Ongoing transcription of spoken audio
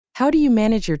How do you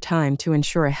manage your time to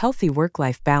ensure a healthy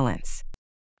work-life balance?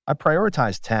 I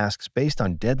prioritize tasks based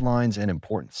on deadlines and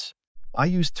importance. I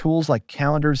use tools like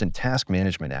calendars and task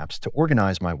management apps to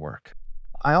organize my work.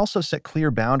 I also set clear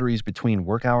boundaries between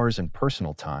work hours and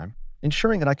personal time,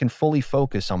 ensuring that I can fully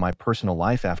focus on my personal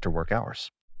life after work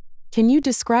hours. Can you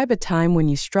describe a time when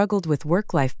you struggled with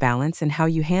work-life balance and how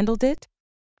you handled it?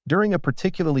 During a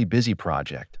particularly busy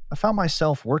project, I found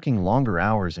myself working longer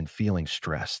hours and feeling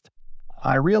stressed.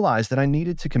 I realized that I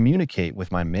needed to communicate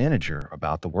with my manager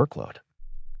about the workload.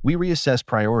 We reassessed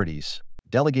priorities,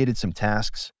 delegated some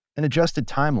tasks, and adjusted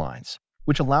timelines,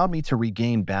 which allowed me to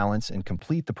regain balance and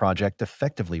complete the project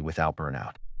effectively without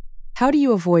burnout. How do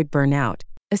you avoid burnout,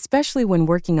 especially when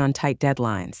working on tight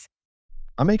deadlines?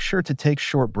 I make sure to take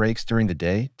short breaks during the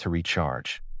day to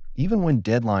recharge, even when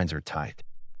deadlines are tight.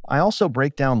 I also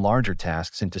break down larger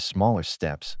tasks into smaller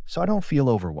steps so I don't feel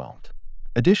overwhelmed.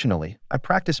 Additionally, I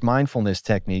practice mindfulness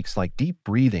techniques like deep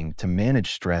breathing to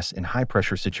manage stress in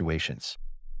high-pressure situations.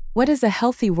 What does a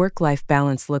healthy work-life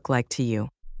balance look like to you?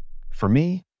 For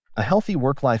me, a healthy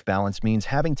work-life balance means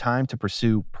having time to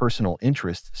pursue personal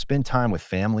interests, spend time with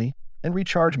family, and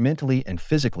recharge mentally and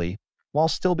physically while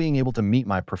still being able to meet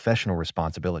my professional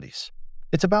responsibilities.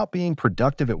 It's about being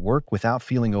productive at work without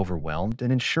feeling overwhelmed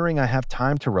and ensuring I have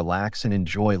time to relax and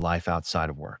enjoy life outside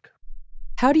of work.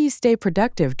 How do you stay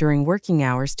productive during working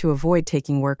hours to avoid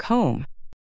taking work home?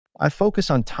 I focus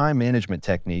on time management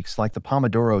techniques like the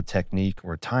Pomodoro technique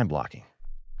or time blocking.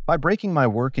 By breaking my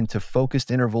work into focused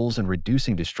intervals and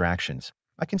reducing distractions,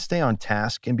 I can stay on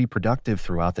task and be productive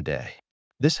throughout the day.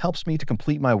 This helps me to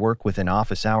complete my work within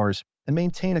office hours and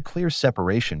maintain a clear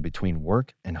separation between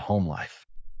work and home life.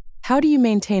 How do you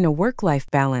maintain a work-life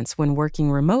balance when working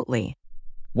remotely?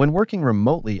 When working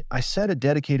remotely, I set a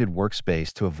dedicated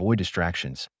workspace to avoid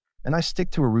distractions, and I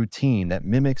stick to a routine that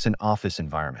mimics an office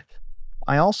environment.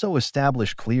 I also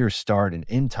establish clear start and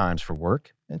end times for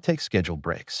work and take scheduled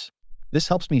breaks. This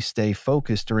helps me stay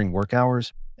focused during work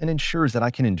hours and ensures that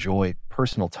I can enjoy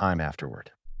personal time afterward.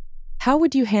 How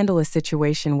would you handle a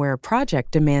situation where a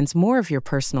project demands more of your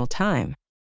personal time?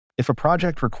 If a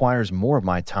project requires more of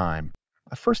my time,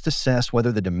 I first assess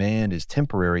whether the demand is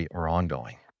temporary or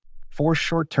ongoing. For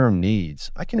short-term needs,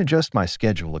 I can adjust my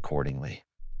schedule accordingly.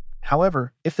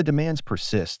 However, if the demands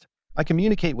persist, I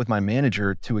communicate with my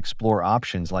manager to explore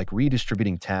options like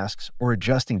redistributing tasks or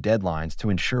adjusting deadlines to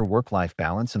ensure work-life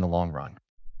balance in the long run.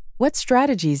 What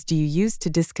strategies do you use to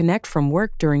disconnect from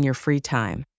work during your free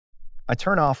time? I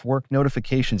turn off work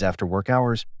notifications after work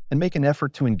hours and make an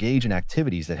effort to engage in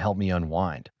activities that help me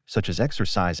unwind, such as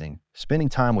exercising, spending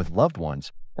time with loved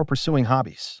ones, or pursuing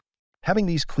hobbies. Having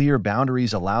these clear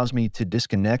boundaries allows me to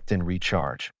disconnect and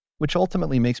recharge, which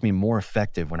ultimately makes me more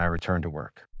effective when I return to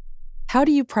work. How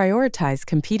do you prioritize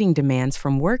competing demands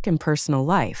from work and personal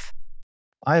life?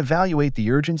 I evaluate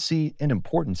the urgency and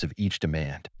importance of each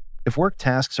demand. If work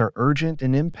tasks are urgent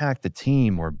and impact the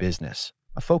team or business,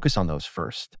 I focus on those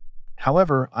first.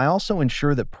 However, I also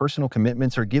ensure that personal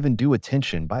commitments are given due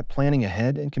attention by planning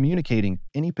ahead and communicating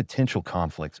any potential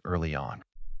conflicts early on.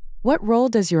 What role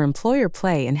does your employer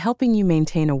play in helping you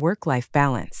maintain a work-life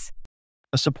balance?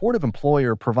 A supportive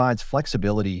employer provides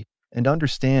flexibility and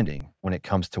understanding when it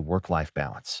comes to work-life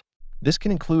balance. This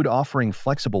can include offering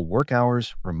flexible work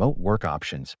hours, remote work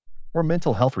options, or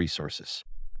mental health resources.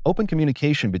 Open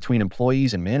communication between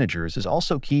employees and managers is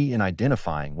also key in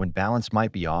identifying when balance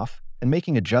might be off and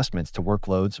making adjustments to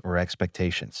workloads or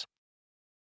expectations.